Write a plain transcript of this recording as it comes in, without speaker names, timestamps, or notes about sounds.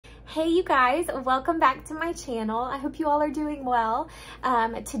Hey you guys, welcome back to my channel. I hope you all are doing well.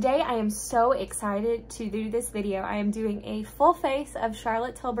 Today I am so excited to do this video. I am doing a full face of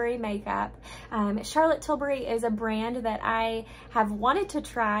Charlotte Tilbury makeup. Charlotte Tilbury is a brand that I have wanted to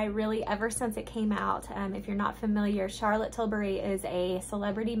try really ever since it came out. If you're not familiar, Charlotte Tilbury is a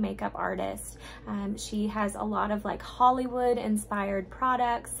celebrity makeup artist. She has a lot of like Hollywood inspired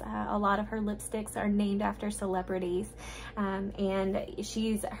products. A lot of her lipsticks are named after celebrities. And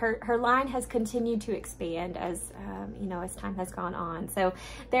her line has continued to expand as you know, as time has gone on. So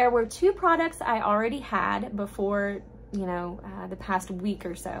there were two products I already had before, you know, the past week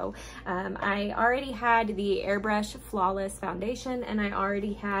or so. I already had the Airbrush Flawless Foundation, and I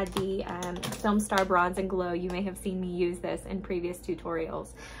already had the Filmstar Bronze and Glow. You may have seen me use this in previous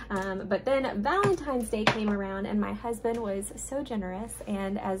tutorials. But then Valentine's Day came around, and my husband was so generous,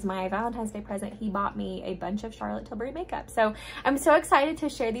 and as my Valentine's Day present, he bought me a bunch of Charlotte Tilbury makeup. So I'm so excited to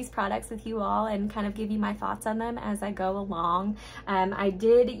share these products with you all and kind of give you my thoughts on them as I go along. I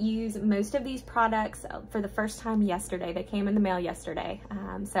did use most of these products for the first time yesterday. They came in the mail yesterday.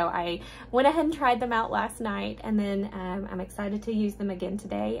 So I went ahead and tried them out last night, and then I'm excited to use them again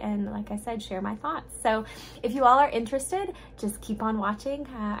today and, like I said, share my thoughts. So if you all are interested, just keep on watching.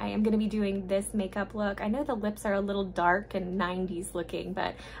 I am going to be doing this makeup look. I know the lips are a little dark and 90s looking,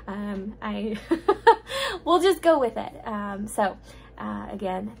 but we'll just go with it.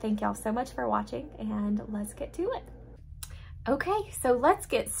 Again, thank y'all so much for watching, and let's get to it. Okay, so let's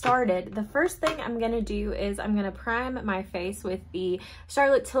get started. The first thing I'm gonna do is I'm gonna prime my face with the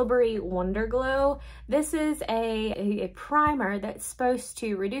Charlotte Tilbury Wonderglow. This is a primer that's supposed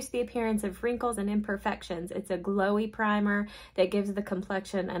to reduce the appearance of wrinkles and imperfections. It's a glowy primer that gives the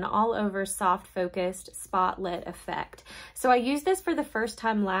complexion an all-over soft focused spot lit effect. So I used this for the first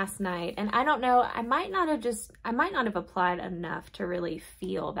time last night, and I don't know, I might not have applied enough to really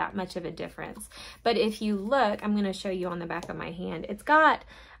feel that much of a difference. But if you look, I'm gonna show you on the back of my hand, it's got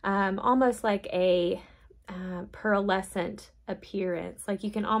almost like a pearlescent appearance. Like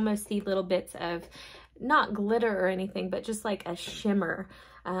you can almost see little bits of, not glitter or anything, but just like a shimmer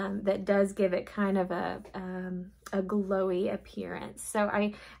that does give it kind of a glowy appearance. So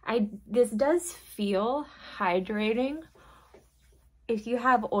this does feel hydrating. If you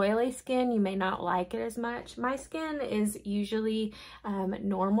have oily skin, you may not like it as much. My skin is usually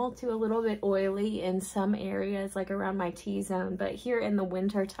normal to a little bit oily in some areas, like around my T-zone, but here in the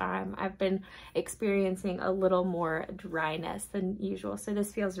winter time, I've been experiencing a little more dryness than usual, so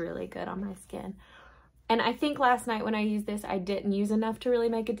this feels really good on my skin. And I think last night when I used this, I didn't use enough to really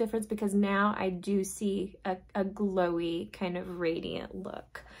make a difference, because now I do see a glowy kind of radiant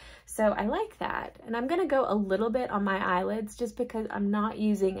look. So I like that. And I'm gonna go a little bit on my eyelids just because I'm not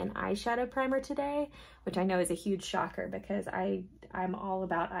using an eyeshadow primer today, which I know is a huge shocker because I'm all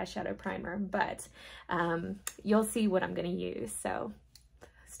about eyeshadow primer, but you'll see what I'm gonna use, so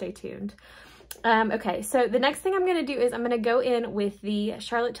stay tuned. Okay, so the next thing I'm gonna do is I'm gonna go in with the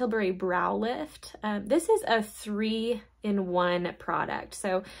Charlotte Tilbury Brow Lift. This is a 3-in-1 product,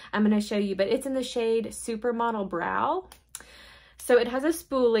 so I'm gonna show you, but it's in the shade Supermodel Brow. So it has a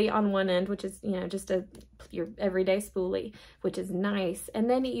spoolie on one end, which is, you know, just your everyday spoolie, which is nice. And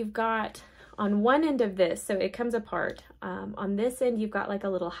then you've got on one end of this, so it comes apart. On this end, you've got like a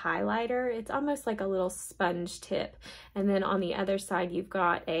little highlighter. It's almost like a little sponge tip. And then on the other side, you've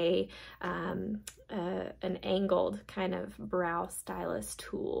got an angled kind of brow stylus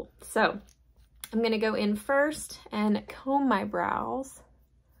tool. So I'm gonna go in first and comb my brows.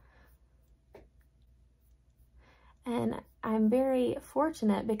 And I'm very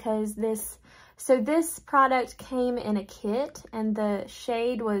fortunate because this product came in a kit, and the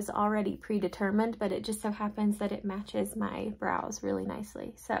shade was already predetermined, but it just so happens that it matches my brows really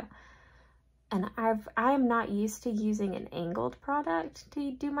nicely. So, and I am not used to using an angled product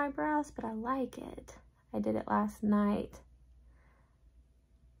to do my brows, but I like it. I did it last night.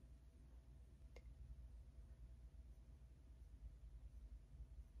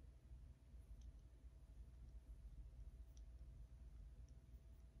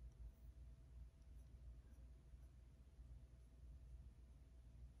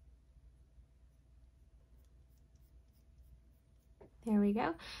 There we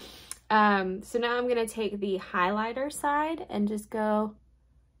go. So now I'm gonna take the highlighter side and just go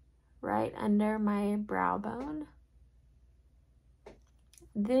right under my brow bone.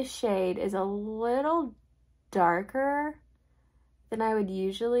 This shade is a little darker than I would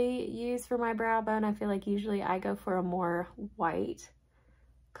usually use for my brow bone. I feel like usually I go for a more white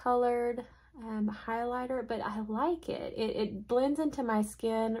colored highlighter, but I like it. It blends into my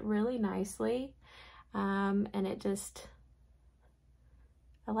skin really nicely, and it just,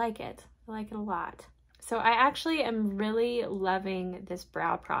 I like it. I like it a lot. So I actually am really loving this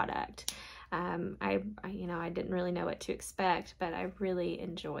brow product. You know, I didn't really know what to expect, but I really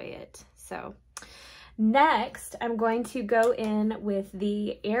enjoy it. So next, I'm going to go in with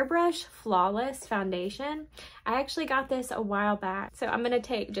the Airbrush Flawless Foundation. I actually got this a while back. So I'm going to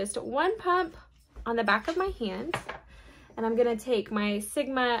take just one pump on the back of my hand, and I'm going to take my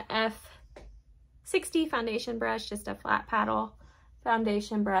Sigma F60 foundation brush, just a flat paddle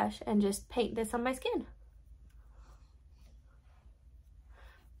foundation brush, and just paint this on my skin.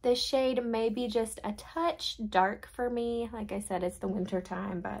 This shade may be just a touch dark for me. Like I said, it's the winter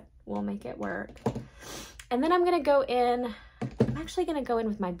time, but we'll make it work. And then I'm gonna go in, I'm actually gonna go in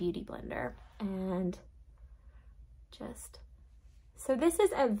with my Beauty Blender and so this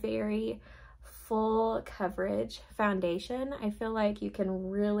is a very full coverage foundation. I feel like you can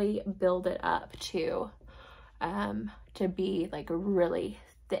really build it up to be like a really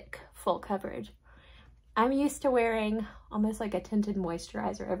thick, full coverage. I'm used to wearing almost like a tinted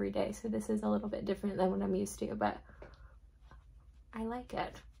moisturizer every day, so this is a little bit different than what I'm used to, but I like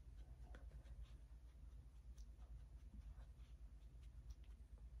it.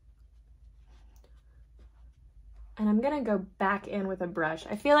 And I'm gonna go back in with a brush.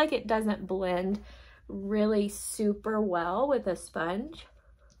 I feel like it doesn't blend really super well with a sponge.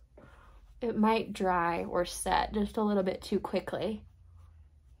 It might dry or set just a little bit too quickly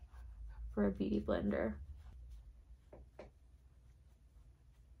for a Beauty Blender.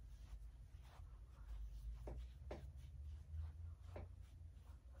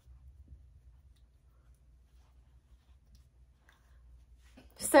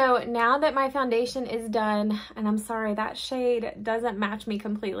 So now that my foundation is done, and I'm sorry, that shade doesn't match me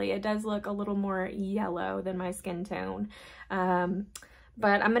completely. It does look a little more yellow than my skin tone.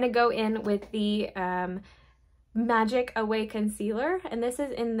 But I'm gonna go in with the Magic Away Concealer, and this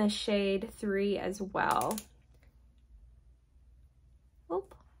is in the shade 3 as well.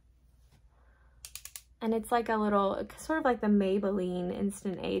 Oop. And it's like a little, sort of like the Maybelline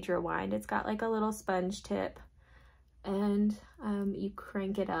Instant Age Rewind. It's got like a little sponge tip, and you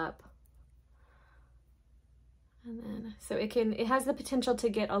crank it up. And then, so it has the potential to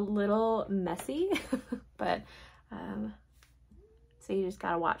get a little messy, but so you just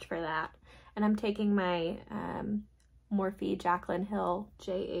gotta watch for that. And I'm taking my Morphe Jaclyn Hill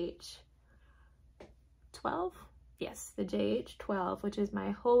JH12. Yes, the JH12, which is my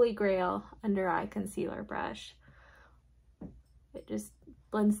holy grail under eye concealer brush. It just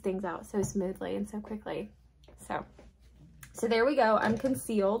blends things out so smoothly and so quickly. So there we go, I'm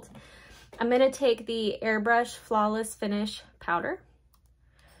concealed. I'm gonna take the Airbrush Flawless Finish powder.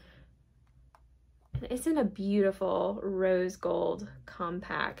 It's in a beautiful rose gold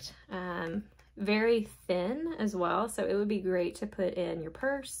compact, very thin as well, so it would be great to put in your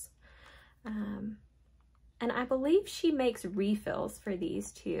purse. And I believe she makes refills for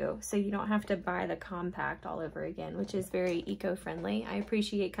these too, so you don't have to buy the compact all over again, which is very eco-friendly. I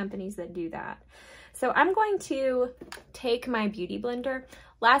appreciate companies that do that. So I'm going to take my Beauty Blender.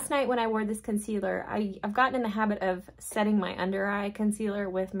 Last night when I wore this concealer, I've gotten in the habit of setting my under eye concealer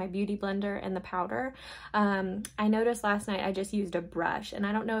with my Beauty Blender and the powder. I noticed last night I just used a brush, and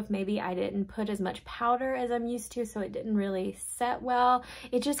I don't know if maybe I didn't put as much powder as I'm used to, so it didn't really set well.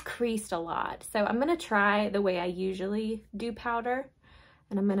 It just creased a lot. So I'm gonna try the way I usually do powder,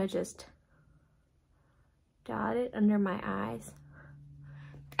 and I'm gonna just dot it under my eyes.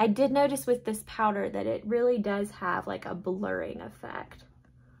 I did notice with this powder that it really does have like a blurring effect,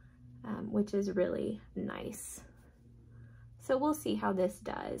 which is really nice. So we'll see how this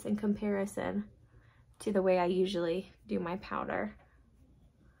does in comparison to the way I usually do my powder.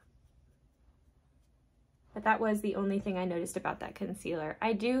 But that was the only thing I noticed about that concealer.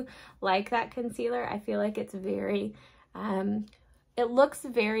 I do like that concealer. I feel like it's very, it looks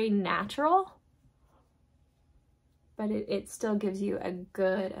very natural, but it still gives you a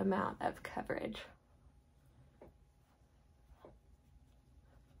good amount of coverage.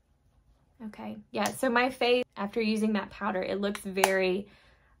 Okay, yeah, so my face, after using that powder, it looks very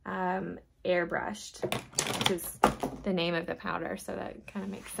airbrushed, which is the name of the powder, so that kind of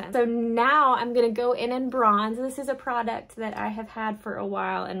makes sense. So now I'm gonna go in and bronze. This is a product that I have had for a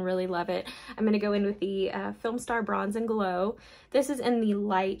while and really love it. I'm gonna go in with the Filmstar Bronze and Glow. This is in the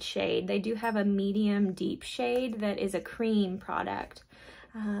light shade. They do have a medium deep shade that is a cream product.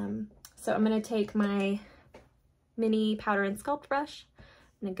 So I'm gonna take my mini powder and sculpt brush.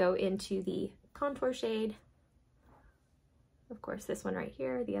 I'm gonna go into the contour shade. Of course, this one right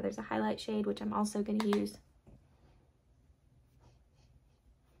here. The other's a highlight shade, which I'm also gonna use.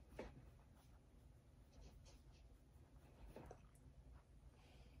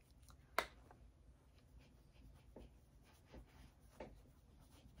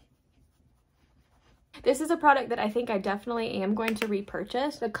 this is a product that I think I definitely am going to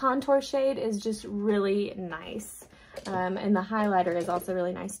repurchase. The contour shade is just really nice. And the highlighter is also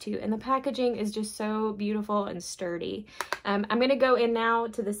really nice too. And the packaging is just so beautiful and sturdy. I'm going to go in now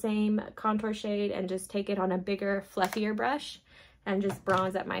to the same contour shade and just take it on a bigger, fluffier brush and just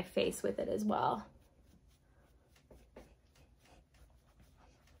bronze up my face with it as well.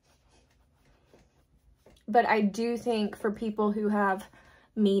 But I do think for people who have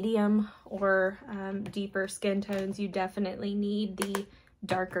medium or deeper skin tones, you definitely need the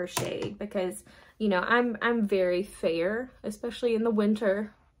darker shade because, you know, I'm very fair, especially in the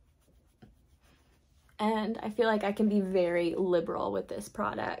winter. And I feel like I can be very liberal with this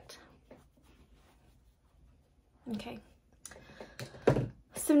product. Okay.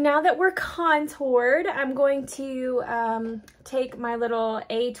 So now that we're contoured, I'm going to take my little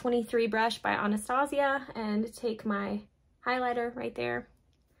A23 brush by Anastasia and take my highlighter right there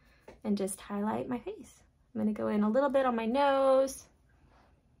and just highlight my face. I'm going to go in a little bit on my nose.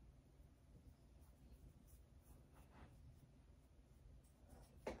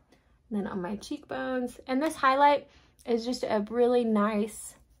 And then on my cheekbones. And this highlight is just a really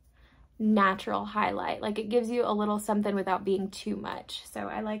nice natural highlight. Like it gives you a little something without being too much. So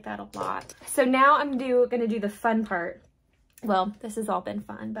I like that a lot. So now I'm gonna do the fun part. Well, this has all been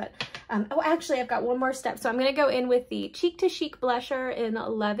fun, but oh, actually I've got one more step. So I'm gonna go in with the Cheek to Chic blusher in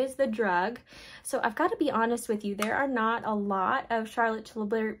Love is the Drug. So I've got to be honest with you, there are not a lot of Charlotte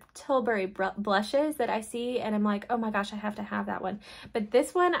Tilbury blushes that I see and I'm like, oh my gosh, I have to have that one. But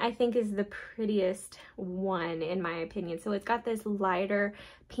this one I think is the prettiest one in my opinion. So it's got this lighter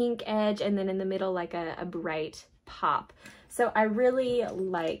pink edge and then in the middle like a bright pop. So I really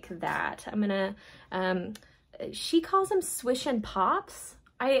like that. I'm gonna, she calls them Swish and Pops.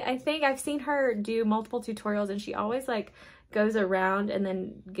 I think I've seen her do multiple tutorials and she always like goes around and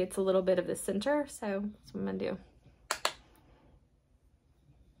then gets a little bit of the center. So that's what I'm gonna do.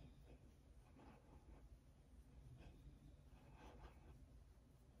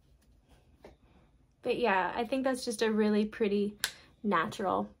 But yeah, I think that's just a really pretty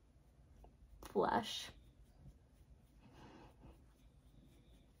natural blush.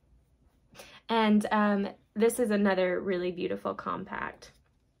 And this is another really beautiful compact.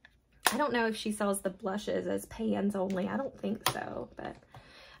 I don't know if she sells the blushes as pans only. I don't think so, but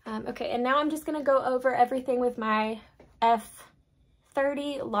okay. And now I'm just gonna go over everything with my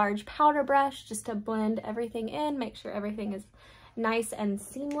F30 large powder brush just to blend everything in, make sure everything is nice and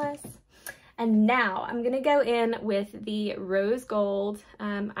seamless. And now I'm gonna go in with the Rose Gold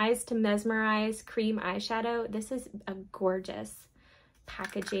Eyes to Mesmerize Cream Eyeshadow. This is a gorgeous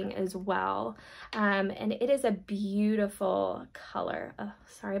packaging as well, and it is a beautiful color. Oh,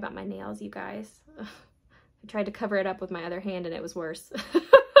 sorry about my nails, you guys. I tried to cover it up with my other hand and it was worse.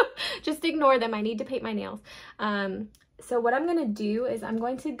 Just ignore them. I need to paint my nails. So what I'm going to do is I'm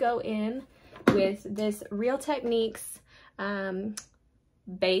going to go in with this Real Techniques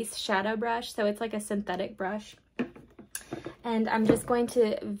base shadow brush. So it's like a synthetic brush. And I'm just going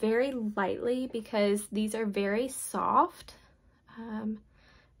to very lightly, because these are very soft,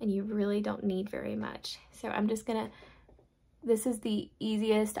 and you really don't need very much. So I'm just gonna, this is the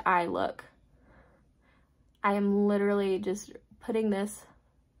easiest eye look. I am literally just putting this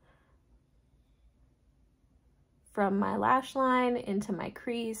from my lash line into my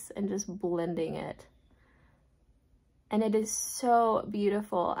crease and just blending it. And it is so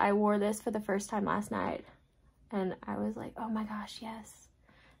beautiful. I wore this for the first time last night and I was like, oh my gosh, yes.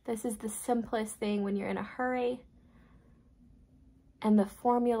 This is the simplest thing when you're in a hurry. And the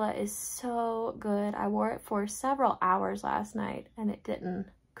formula is so good. I wore it for several hours last night and it didn't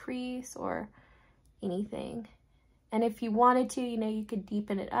crease or anything. And if you wanted to, you know, you could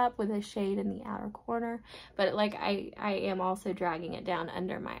deepen it up with a shade in the outer corner. But like I am also dragging it down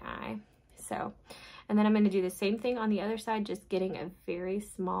under my eye. So, and then I'm going to do the same thing on the other side, just getting a very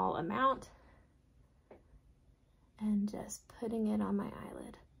small amount and just putting it on my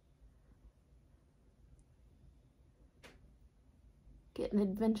eyelid. Getting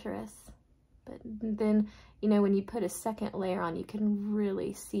adventurous, but then, you know, when you put a second layer on, you can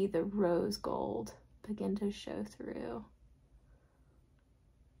really see the rose gold begin to show through.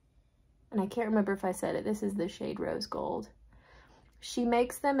 And I can't remember if I said it, this is the shade Rose Gold. She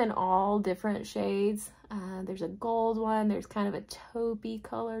makes them in all different shades. There's a gold one, there's kind of a taupey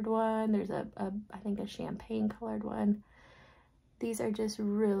colored one, there's I think a champagne colored one. These are just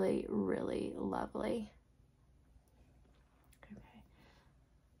really, really lovely.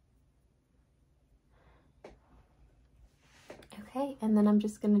 Okay, and then I'm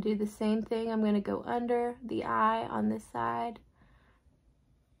just going to do the same thing. I'm going to go under the eye on this side.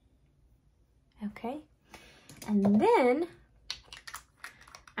 Okay, And then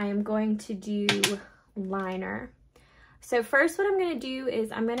I am going to do liner. So first what I'm going to do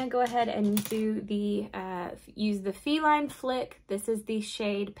is I'm going to go ahead and do the, use the Feline Flick. This is the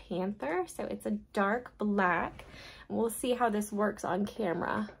shade Panther. So it's a dark black. We'll see how this works on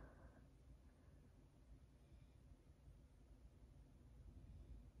camera.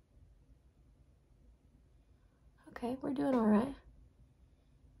 Okay, we're doing all right.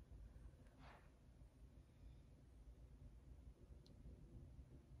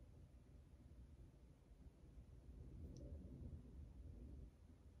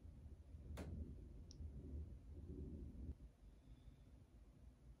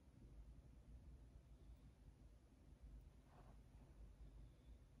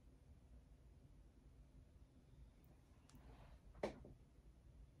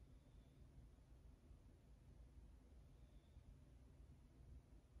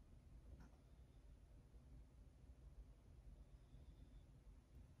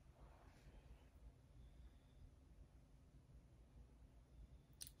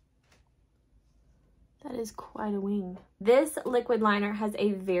 That is quite a wing. This liquid liner has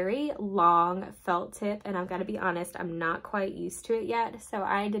a very long felt tip, and I've got to be honest, I'm not quite used to it yet, so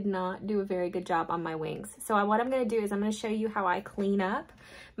I did not do a very good job on my wings. So what I'm going to do is I'm going to show you how I clean up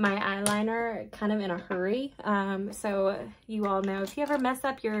my eyeliner kind of in a hurry. So you all know if you ever mess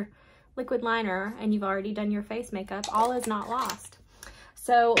up your liquid liner and you've already done your face makeup, all is not lost.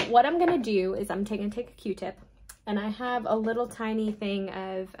 So what I'm going to do is I'm going to take a Q-tip. And I have a little tiny thing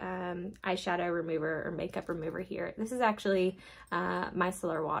of eyeshadow remover or makeup remover here. This is actually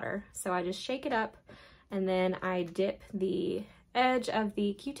micellar water. So I just shake it up and then I dip the edge of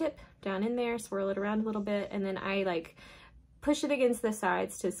the Q-tip down in there, swirl it around a little bit, and then I like push it against the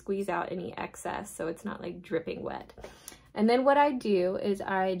sides to squeeze out any excess so it's not like dripping wet. And then what I do is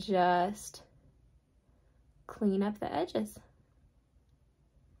I just clean up the edges.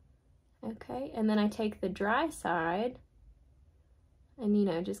 Okay, and then I take the dry side and, you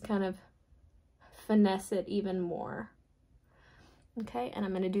know, just kind of finesse it even more. Okay, and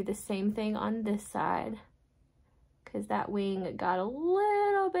I'm going to do the same thing on this side because that wing got a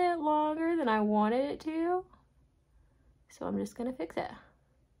little bit longer than I wanted it to. So I'm just going to fix it.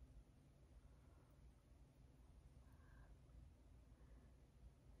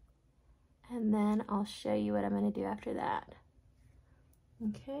 And then I'll show you what I'm going to do after that.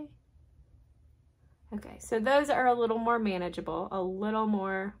 Okay. Okay, so those are a little more manageable, a little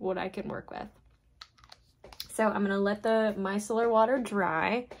more what I can work with. So I'm gonna let the micellar water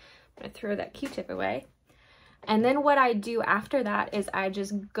dry. I'm gonna throw that Q-tip away. And then what I do after that is I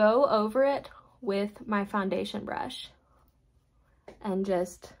just go over it with my foundation brush and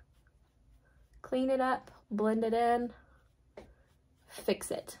just clean it up, blend it in,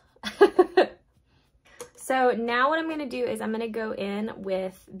 fix it. So now what I'm going to do is I'm going to go in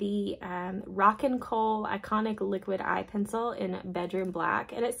with the Rockin' Kohl Iconic Liquid Eye Pencil in Bedroom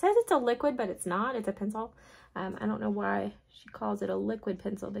Black. And it says it's a liquid, but it's not. It's a pencil. I don't know why she calls it a liquid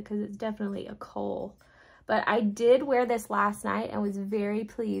pencil because it's definitely a kohl. But I did wear this last night and was very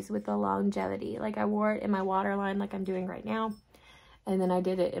pleased with the longevity. Like I wore it in my waterline like I'm doing right now. And then I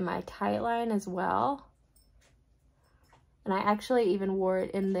did it in my tight line as well. And I actually even wore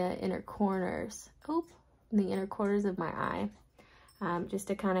it in the inner corners. In the inner corners of my eye, just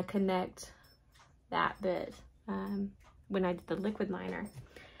to kind of connect that bit when I did the liquid liner,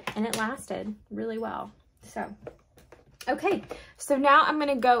 and it lasted really well. So okay, so now I'm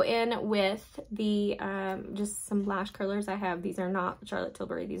gonna go in with the just some lash curlers I have. These are not Charlotte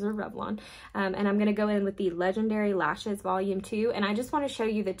Tilbury, these are Revlon, and I'm gonna go in with the Legendary Lashes Volume 2, and I just want to show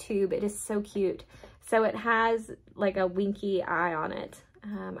you the tube. It is so cute. So it has like a winky eye on it.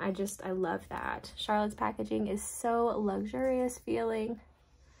 I love that. Charlotte's packaging is so luxurious feeling.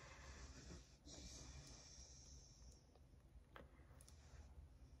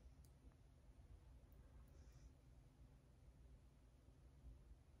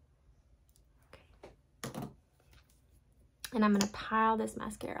 Okay. And I'm going to pile this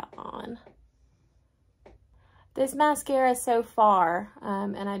mascara on. This mascara so far,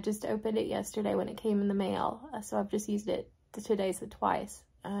 and I just opened it yesterday when it came in the mail, so I've just used it today so twice.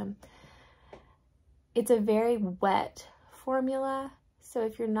 It's a very wet formula, so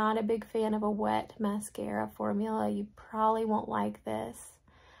if you're not a big fan of a wet mascara formula, you probably won't like this.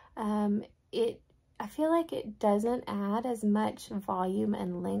 I feel like it doesn't add as much volume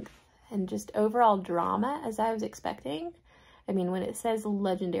and length and just overall drama as I was expecting. I mean, when it says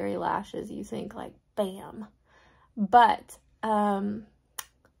Legendary Lashes, you think like, bam. But, I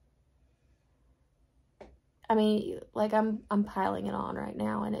mean, like I'm piling it on right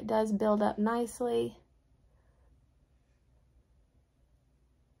now and it does build up nicely.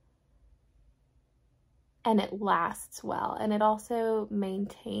 and it lasts well, and it also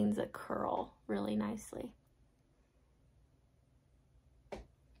maintains a curl really nicely.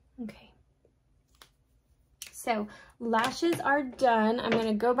 Okay. So lashes are done. I'm going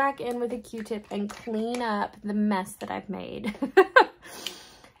to go back in with a Q-tip and clean up the mess that I've made.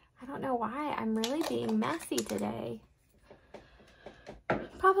 I don't know why I'm really being messy today.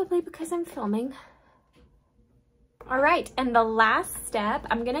 Probably because I'm filming. All right, and the last step,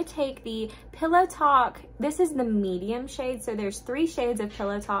 I'm gonna take the Pillow Talk. This is the medium shade, so there's 3 shades of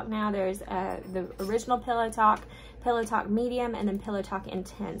Pillow Talk now. There's the original Pillow Talk Medium, and then Pillow Talk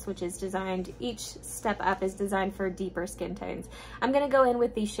Intense, which is designed, each step up is designed for deeper skin tones. I'm gonna go in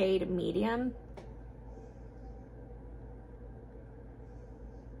with the shade Medium.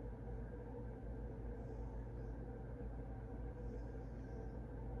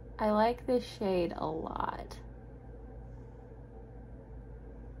 I like this shade a lot.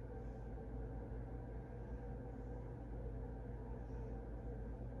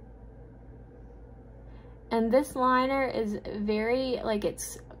 And this liner is very, like,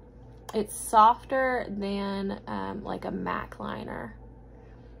 it's softer than like a MAC liner.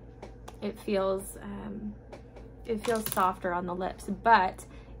 It feels softer on the lips, but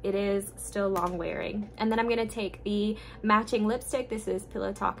it is still long wearing. And then I'm gonna take the matching lipstick. This is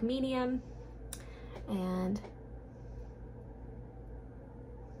Pillow Talk Medium, and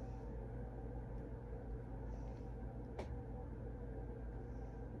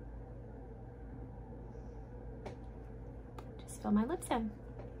fill my lips in.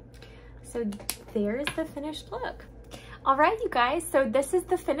 So there's the finished look. All right, you guys, so this is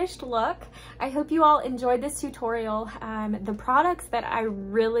the finished look. I hope you all enjoyed this tutorial. The products that I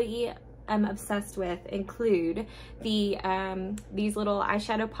really am obsessed with include the these little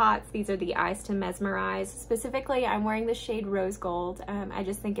eyeshadow pots. These are the Eyes to Mesmerize. Specifically, I'm wearing the shade Rose Gold. I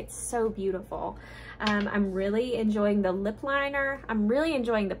just think it's so beautiful. I'm really enjoying the lip liner. I'm really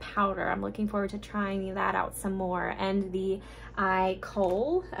enjoying the powder. I'm looking forward to trying that out some more. And the eye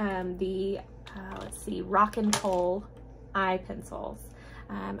kohl, let's see, Rock and Kohl eye pencils.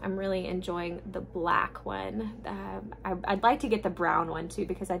 I'm really enjoying the black one. I'd like to get the brown one too,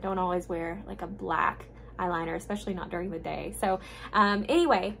 because I don't always wear like a black eyeliner, especially not during the day. So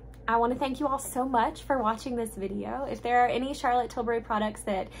anyway, I want to thank you all so much for watching this video. If there are any Charlotte Tilbury products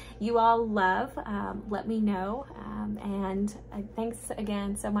that you all love, let me know. And thanks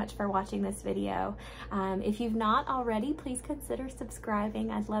again so much for watching this video. If you've not already, please consider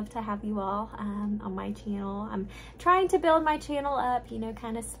subscribing. I'd love to have you all on my channel. I'm trying to build my channel up, you know,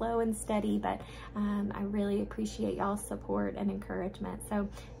 kind of slow and steady, but I really appreciate y'all's support and encouragement. So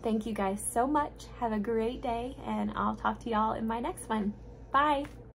thank you guys so much. Have a great day, and I'll talk to y'all in my next one. Bye.